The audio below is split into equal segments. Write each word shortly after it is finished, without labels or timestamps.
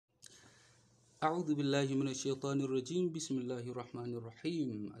أعوذ بالله من الشيطان الرجيم بسم الله الرحمن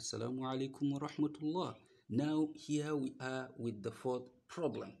الرحيم السلام عليكم ورحمة الله. Now here we are with the fourth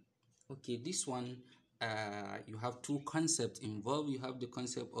problem. Okay, this one you have two concepts involved. You have the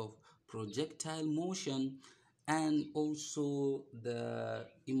concept of projectile motion and also the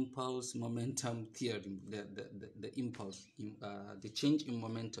impulse momentum theorem, the impulse, the change in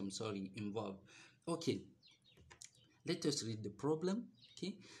momentum, involved. Okay, let us read the problem.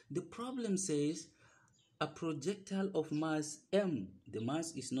 Okay, the problem says a projectile of mass m, the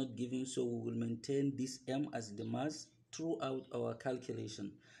mass is not given, so we will maintain this m as the mass throughout our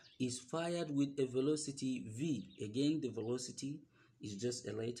calculation, is fired with a velocity v. Again, the velocity is just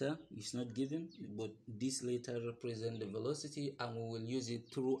a letter, it's not given, but this letter represents the velocity and we will use it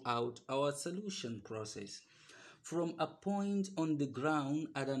throughout our solution process. From a point on the ground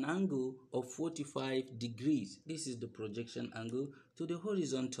at an angle of 45 degrees, this is the projection angle to the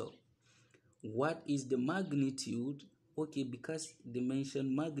horizontal. What is the magnitude? Okay, because they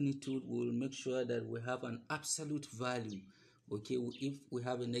mention magnitude, we will make sure that we have an absolute value. Okay, if we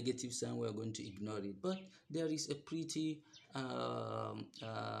have a negative sign, we are going to ignore it. But there is a pretty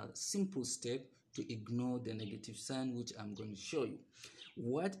simple step to ignore the negative sign, which I'm going to show you.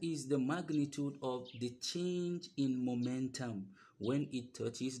 What is the magnitude of the change in momentum when it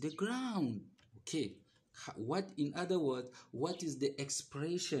touches the ground? Okay. In other words, what is the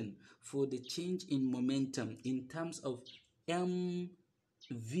expression for the change in momentum in terms of mv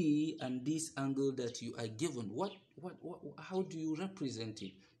and this angle that you are given? How do you represent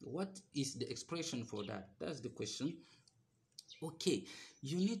it? What is the expression for that? That's the question. Okay,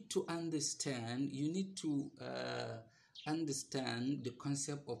 you need to understand the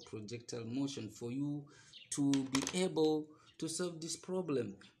concept of projectile motion for you to be able to solve this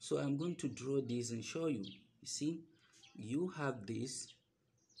problem. So I'm going to draw this and show you. You see, you have this.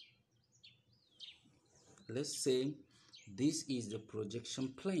 Let's say this is the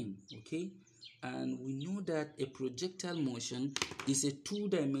projection plane, okay? And we know that a projectile motion is a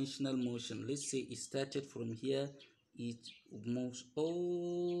two-dimensional motion. Let's say it started from here, it moves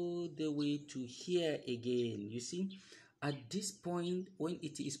all the way to here again. You see, at this point, when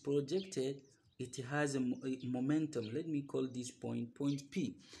it is projected, it has a momentum. Let me call this point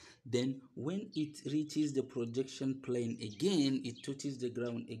P. Then when it reaches the projection plane again, it touches the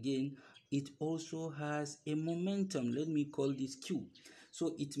ground again, it also has a momentum. Let me call this Q.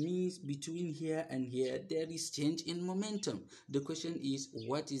 So it means between here and here, there is change in momentum. The question is,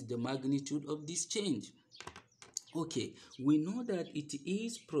 what is the magnitude of this change? Okay, we know that it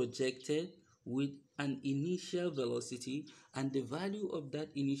is projected with an initial velocity, and the value of that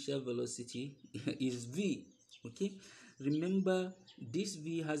initial velocity is v. Okay, remember this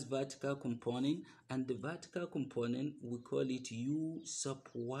v has vertical component, and the vertical component we call it u sub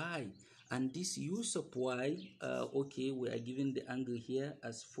y, and this u sub y, okay, we are given the angle here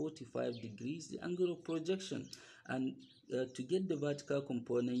as 45 degrees, the angle of projection. And to get the vertical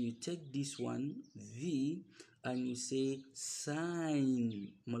component, you take this one v and you say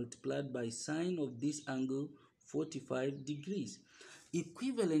sine multiplied by sine of this angle 45 degrees.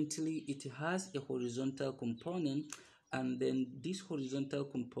 Equivalently, it has a horizontal component, and then this horizontal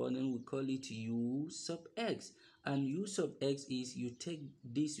component, we call it u sub x. And u sub x is, you take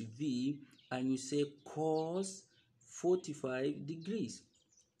this v and you say cos 45 degrees.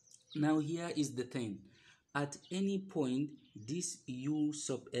 Now here is the thing. At any point, this u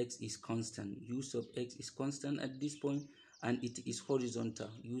sub x is constant. U sub x is constant at this point, and it is horizontal.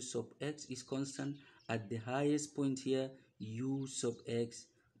 U sub x is constant. At the highest point here, u sub x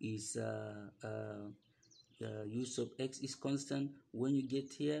is u sub x is constant. When you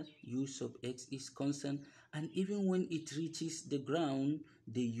get here, u sub x is constant, and even when it reaches the ground,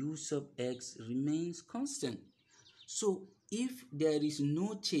 the u sub x remains constant. So if there is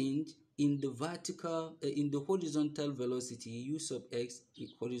no change in the horizontal velocity u sub x,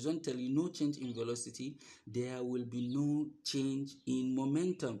 horizontally no change in velocity, there will be no change in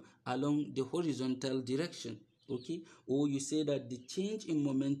momentum along the horizontal direction. Okay, or you say that the change in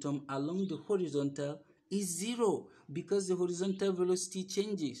momentum along the horizontal is zero, because the horizontal velocity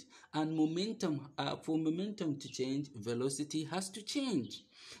changes, and momentum, for momentum to change, velocity has to change.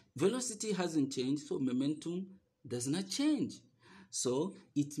 Velocity hasn't changed, so momentum does not change. So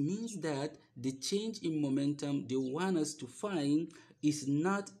it means that the change in momentum they want us to find is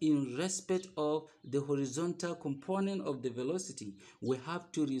not in respect of the horizontal component of the velocity. We have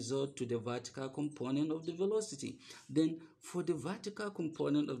to resort to the vertical component of the velocity. Then for the vertical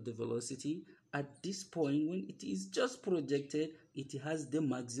component of the velocity, at this point when it is just projected, it has the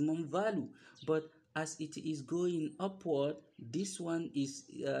maximum value. But as it is going upward, this one is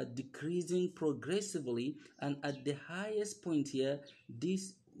decreasing progressively, and at the highest point here,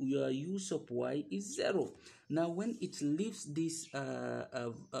 this your u sub y is 0. Now when it leaves this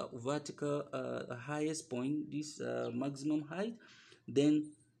vertical highest point, this maximum height,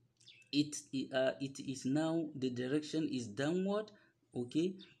 then it is now, the direction is downward,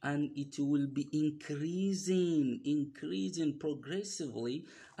 okay, and it will be increasing progressively,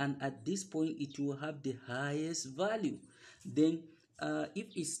 and at this point it will have the highest value. Then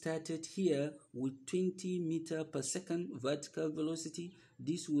if it started here with 20 meter per second vertical velocity,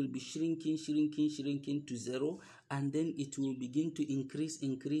 this will be shrinking to 0, and then it will begin to increase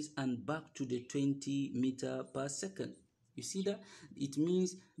and back to the 20 meter per second. You see that? It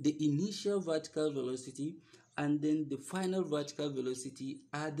means the initial vertical velocity and then the final vertical velocity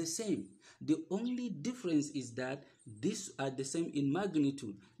are the same. The only difference is that these are the same in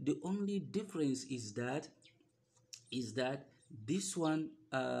magnitude. The only difference is that this one,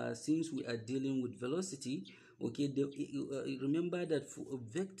 since we are dealing with velocity, okay, remember that a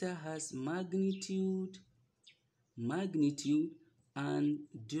vector has magnitude and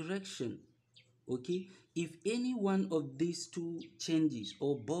direction. Okay, if any one of these two changes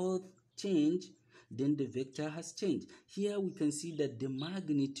or both change, then the vector has changed. Here we can see that the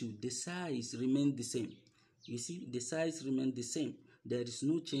magnitude, the size remain the same. You see, the size remain the same. There is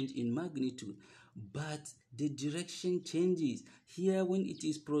no change in magnitude, but the direction changes. Here when it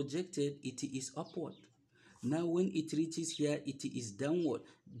is projected, it is upward. Now when it reaches here, it is downward.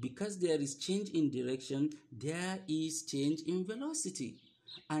 Because there is change in direction, there is change in velocity,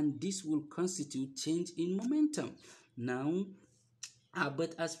 and this will constitute change in momentum. Now,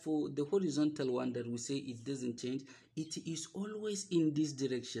 but as for the horizontal one that we say it doesn't change, it is always in this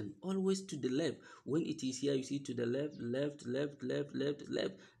direction, always to the left. When it is here, you see to the left,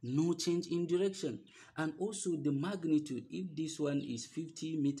 no change in direction. And also the magnitude, if this one is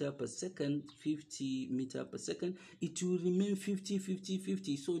 50 meter per second, it will remain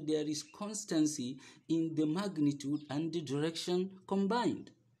 50. So there is constancy in the magnitude and the direction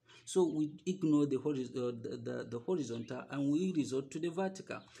combined. So we ignore the horizontal and we resort to the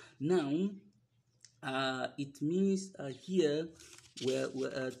vertical. Now, it means here,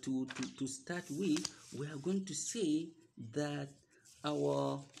 to start with, we are going to say that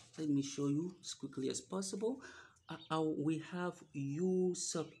let me show you as quickly as possible. We have u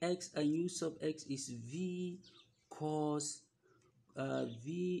sub x, and u sub x is v cos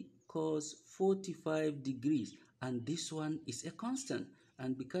 45 degrees, and this one is a constant.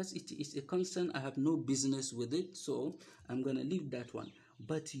 And because it is a constant, I have no business with it, so I'm going to leave that one.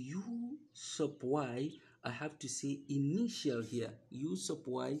 But u sub y, I have to say initial here. U sub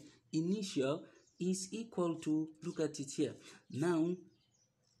y initial is equal to, look at it here. Now,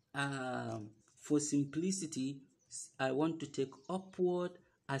 for simplicity, I want to take upward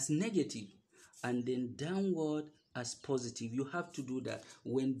as negative and then downward as positive. You have to do that.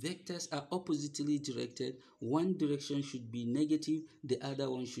 When vectors are oppositely directed, one direction should be negative, the other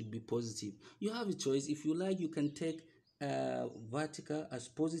one should be positive. You have a choice. If you like, you can take vertical as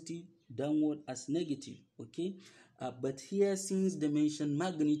positive, downward as negative, okay? But here, since they mention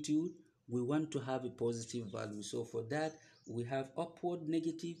magnitude, we want to have a positive value. So for that, we have upward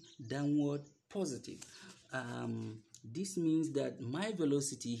negative, downward positive. This means that my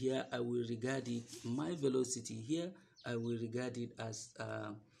velocity here, I will regard it as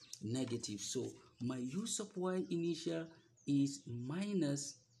negative. So my u sub y initial is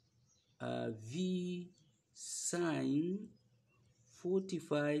minus v sine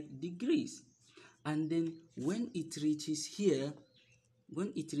 45 degrees. And then when it reaches here,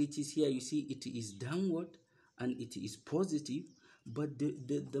 you see it is downward and it is positive, but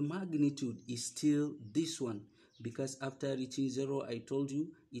the magnitude is still this one, because after reaching 0, I told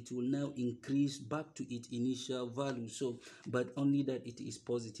you it will now increase back to its initial value. So, but only that it is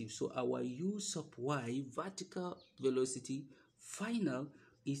positive. So our u sub y vertical velocity final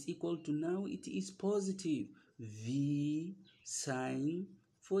is equal to, now it is positive, v sine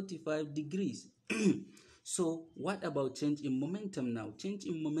 45 degrees. So what about change in momentum now? Change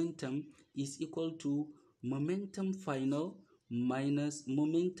in momentum is equal to momentum final minus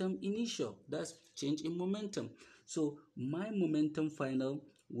momentum initial. That's change in momentum. So my momentum final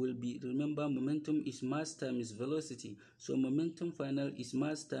will be, remember, momentum is mass times velocity. So momentum final is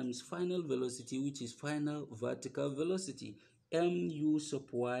mass times final velocity, which is final vertical velocity, mu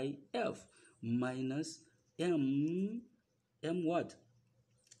sub y f minus m what?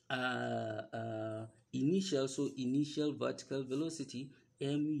 Initial, so initial vertical velocity,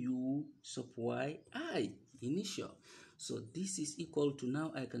 mu sub y I initial. So this is equal to,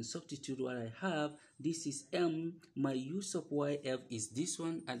 now I can substitute what I have. This is m, my use of yf is this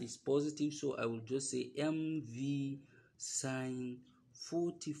one and it's positive, so I will just say mv sine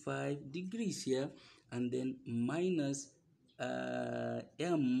 45 degrees here, and then minus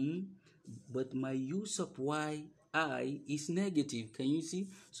m, but my use of yi is negative. Can you see?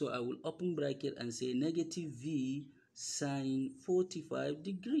 So I will open bracket and say negative v sine 45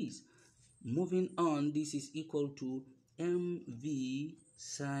 degrees. Moving on, this is equal to mv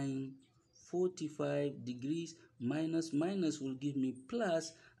sine 45 degrees minus will give me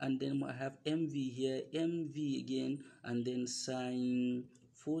plus, and then I have mv here, mv again, and then sine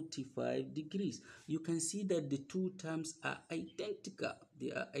 45 degrees. You can see that the two terms are identical.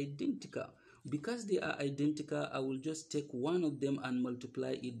 They are identical. Because they are identical, I will just take one of them and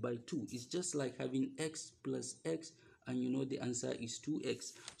multiply it by 2. It's just like having x plus x, and you know the answer is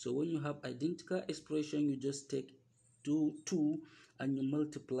 2x. So when you have identical expression, you just take 2 and you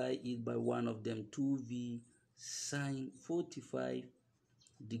multiply it by one of them, 2v sine 45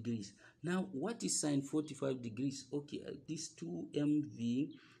 degrees. Now, what is sine 45 degrees? Okay, this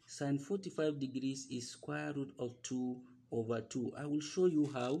 2mv sine 45 degrees is square root of 2 over 2. I will show you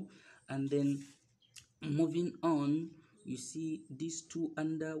how. And then moving on, you see these 2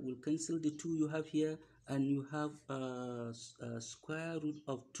 under will cancel the 2 you have here, and you have square root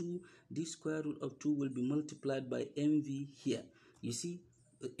of 2. This square root of 2 will be multiplied by mv here. You see,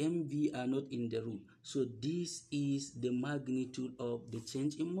 mv are not in the rule, so this is the magnitude of the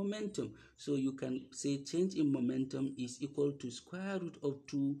change in momentum. So you can say change in momentum is equal to square root of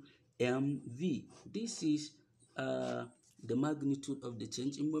 2 mv. This is the magnitude of the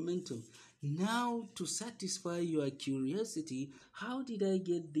change in momentum. Now, to satisfy your curiosity, how did I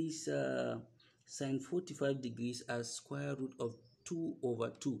get this sine 45 degrees as square root of 2 over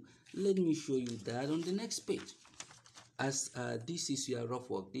 2? Let me show you that on the next page. As this is your rough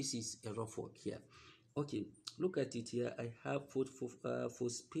work, this is a rough work here. Okay, look at it here. I have for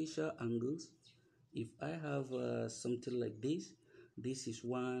spatial angles, if I have something like this, this is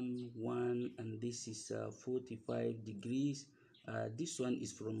 1, and this is 45 degrees. This one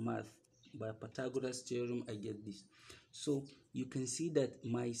is from math. By Pythagoras theorem, I get this. So you can see that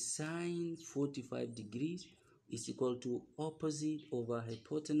my sine 45 degrees is equal to opposite over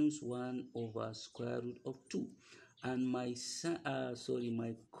hypotenuse 1 over square root of 2. And my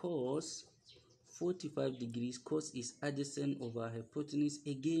my cos 45 degrees, cos is adjacent over hypotenuse,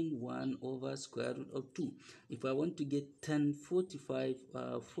 again 1 over square root of 2. If I want to get tan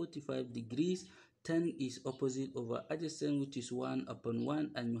 45 degrees, tan is opposite over adjacent, which is 1 upon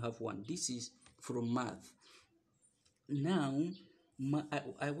 1, and you have 1. This is from math. Now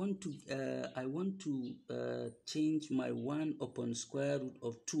I want to change my 1 upon square root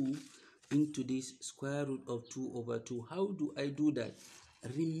of 2 into this square root of 2 over 2. How do I do that?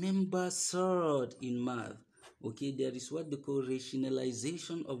 Remember third in math. Okay, there is what they call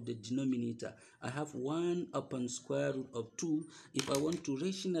rationalization of the denominator. I have 1 upon square root of 2. If I want to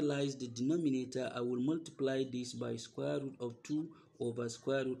rationalize the denominator, I will multiply this by square root of 2 over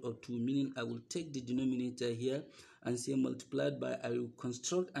square root of 2, meaning I will take the denominator here and say multiplied by, I will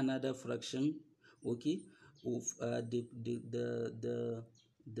construct another fraction, okay, of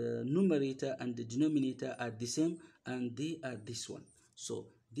the numerator and the denominator are the same, and they are this one. So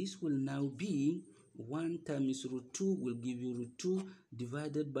this will now be 1 times root 2 will give you root 2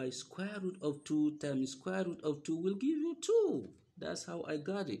 divided by square root of 2 times square root of 2 will give you 2. That's how I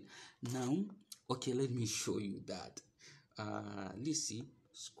got it. Now, okay, let me show you that. Let's see,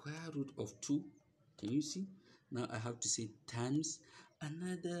 square root of 2. Can you see? Now I have to say times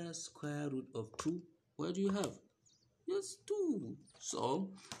another square root of 2. What do you have? Yes, 2. So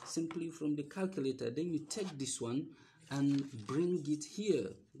simply from the calculator, then you take this one and bring it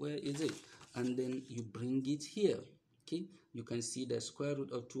here. Where is it? And then you bring it here. Okay, you can see the square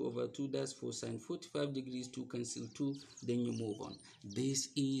root of 2 over 2. That's for sine 45 degrees. 2 cancel 2. Then you move on. This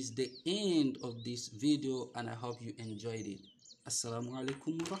is the end of this video, and I hope you enjoyed it. Assalamu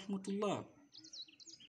alaikum wa rahmatullah.